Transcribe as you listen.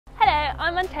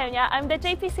I'm Antonia, I'm the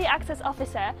JPC Access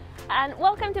Officer, and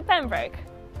welcome to Pembroke.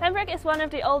 Pembroke is one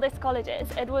of the oldest colleges.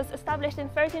 It was established in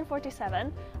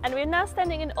 1347 and we're now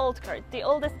standing in Old Court, the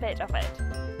oldest bit of it.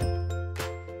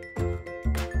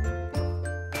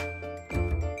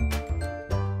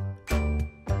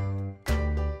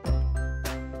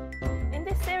 In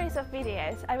this series of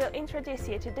videos, I will introduce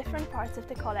you to different parts of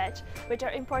the college which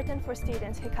are important for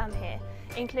students who come here,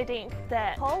 including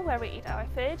the hall where we eat our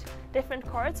food, different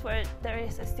courts where there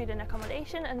is a student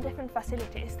accommodation, and different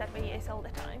facilities that we use all the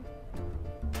time.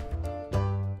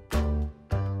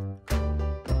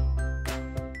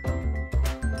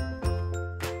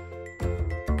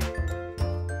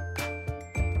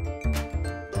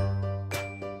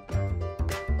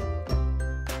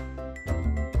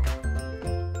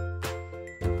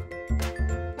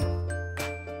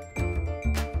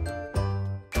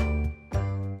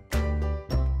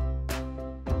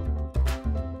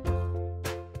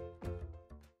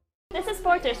 This is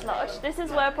Porter's Lodge. This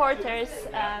is where porters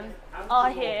are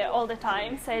here all the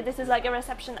time, so this is like a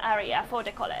reception area for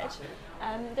the college.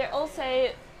 They're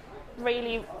also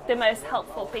really the most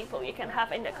helpful people you can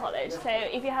have in the college, so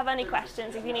if you have any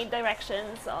questions, if you need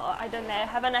directions, or I don't know,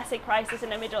 have an acid crisis in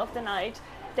the middle of the night,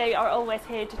 they are always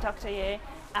here to talk to you.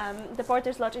 The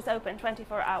Porter's Lodge is open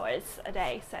 24 hours a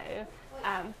day, so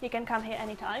you can come here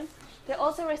anytime. They're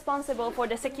also responsible for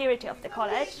the security of the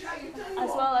college, as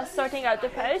well as sorting out the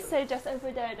post. So just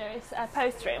over there, there is a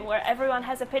post room where everyone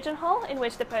has a pigeonhole in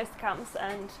which the post comes,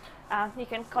 and you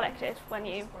can collect it when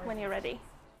you're ready.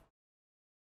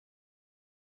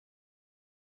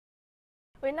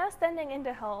 We're now standing in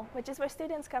the hall, which is where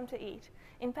students come to eat.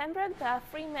 In Pembroke, there are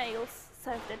 3 meals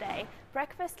served a day: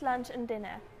 breakfast, lunch and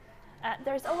dinner.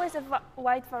 There's always a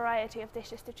wide variety of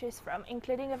dishes to choose from,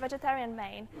 including a vegetarian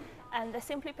main and the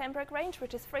Simply Pembroke range,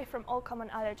 which is free from all common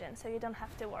allergens, so you don't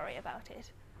have to worry about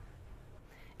it.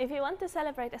 If you want to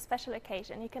celebrate a special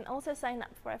occasion, you can also sign up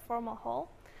for a formal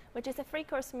hall, which is a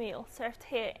 3-course meal served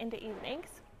here in the evenings.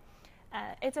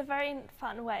 It's a very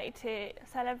fun way to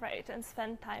celebrate and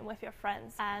spend time with your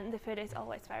friends, and the food is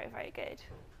always very, very good.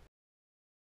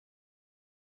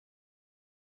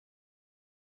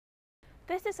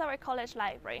 This is our college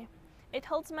library. It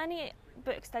holds many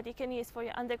books that you can use for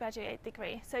your undergraduate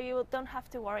degree, so you don't have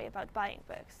to worry about buying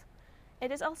books.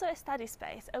 It is also a study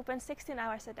space, open 16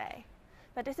 hours a day.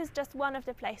 But this is just one of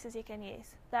the places you can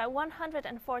use. There are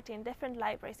 114 different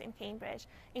libraries in Cambridge,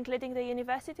 including the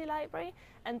university library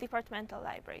and departmental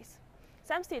libraries.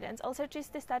 Some students also choose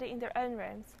to study in their own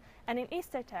rooms, and in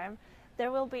Easter term,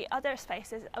 there will be other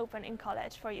spaces open in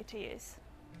college for you to use.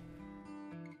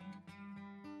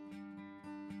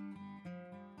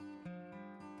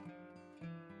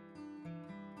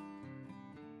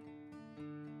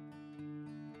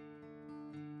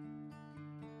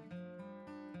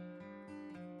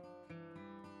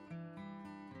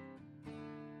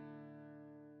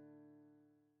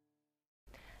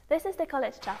 This is the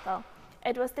college chapel.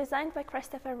 It was designed by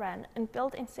Christopher Wren and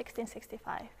built in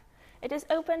 1665. It is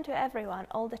open to everyone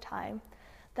all the time.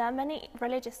 There are many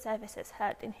religious services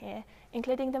held in here,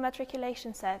 including the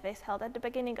matriculation service held at the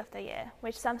beginning of the year,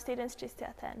 which some students choose to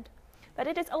attend. But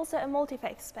it is also a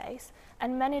multi-faith space,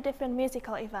 and many different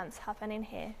musical events happen in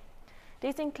here.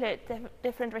 These include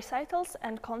different recitals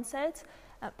and concerts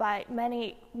by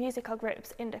many musical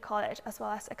groups in the college, as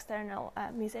well as external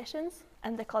musicians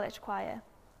and the college choir.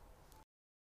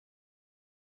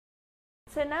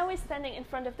 So now we're standing in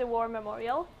front of the War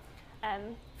Memorial.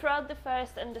 Throughout the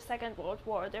First and the Second World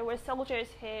War, there were soldiers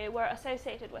who were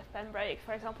associated with Pembroke,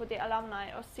 for example, the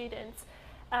alumni or students,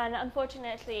 and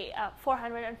unfortunately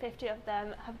 450 of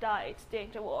them have died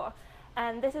during the war.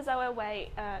 And this is our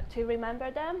way to remember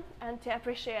them and to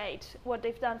appreciate what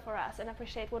they've done for us and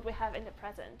appreciate what we have in the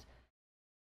present.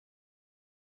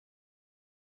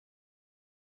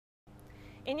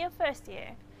 In your first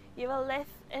year, you will live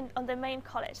on the main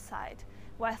college side,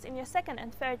 whilst in your second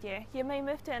and third year, you may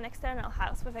move to an external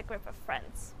house with a group of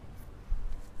friends.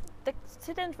 The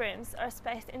student rooms are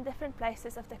spaced in different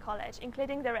places of the college,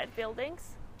 including the Red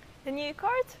Buildings, the New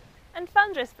Court and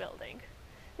Foundress Building.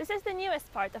 This is the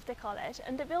newest part of the college,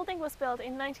 and the building was built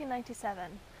in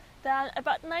 1997. There are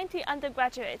about 90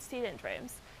 undergraduate student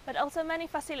rooms, but also many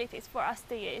facilities for us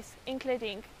to use,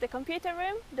 including the computer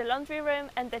room, the laundry room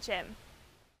and the gym.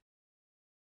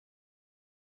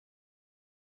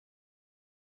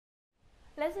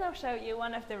 Let's now show you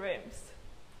one of the rooms.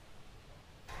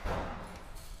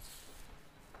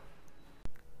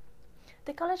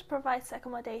 The college provides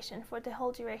accommodation for the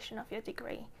whole duration of your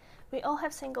degree. We all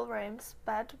have single rooms,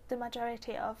 but the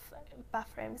majority of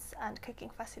bathrooms and cooking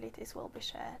facilities will be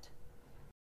shared.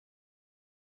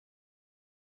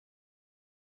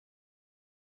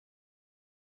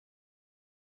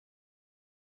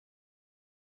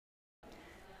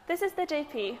 This is the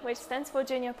JP, which stands for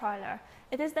Junior Parlour.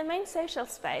 It is the main social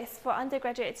space for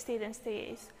undergraduate students to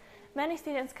use. Many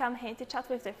students come here to chat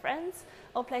with their friends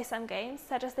or play some games,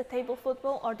 such as the table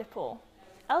football or the pool.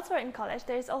 Elsewhere in college,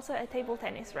 there is also a table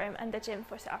tennis room and the gym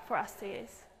for us to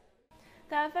use.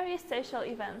 There are various social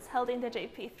events held in the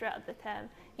JP throughout the term,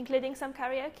 including some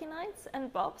karaoke nights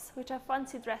and bobs, which are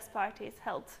fancy dress parties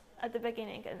held at the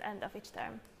beginning and end of each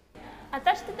term.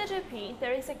 Attached to the JP,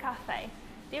 there is a cafe.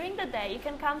 During the day, you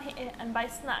can come here and buy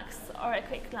snacks or a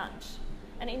quick lunch.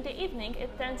 And in the evening,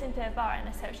 it turns into a bar and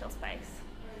a social space.